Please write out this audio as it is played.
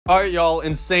Alright y'all,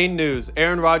 insane news.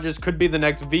 Aaron Rodgers could be the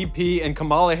next VP and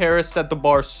Kamala Harris set the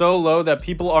bar so low that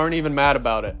people aren't even mad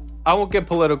about it. I won't get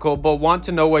political, but want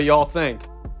to know what y'all think.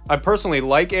 I personally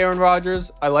like Aaron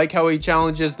Rodgers. I like how he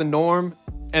challenges the norm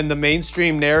and the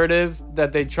mainstream narrative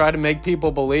that they try to make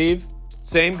people believe.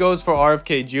 Same goes for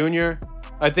RFK Jr.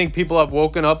 I think people have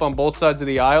woken up on both sides of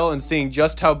the aisle and seeing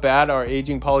just how bad our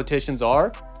aging politicians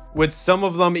are, with some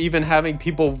of them even having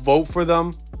people vote for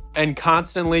them and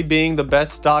constantly being the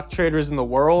best stock traders in the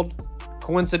world,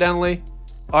 coincidentally.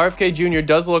 RFK Jr.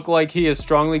 does look like he is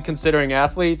strongly considering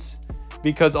athletes,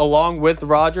 because along with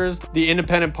Rodgers, the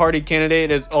independent party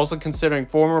candidate is also considering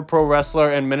former pro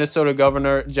wrestler and Minnesota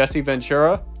Governor Jesse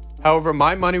Ventura. However,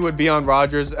 my money would be on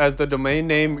Rodgers, as the domain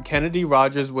name Kennedy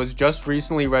Rogers was just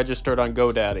recently registered on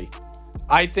GoDaddy.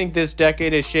 I think this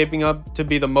decade is shaping up to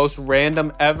be the most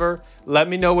random ever. Let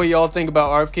me know what y'all think about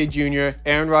RFK Jr.,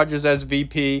 Aaron Rodgers as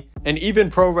VP, and even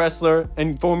pro wrestler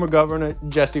and former governor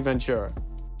Jesse Ventura.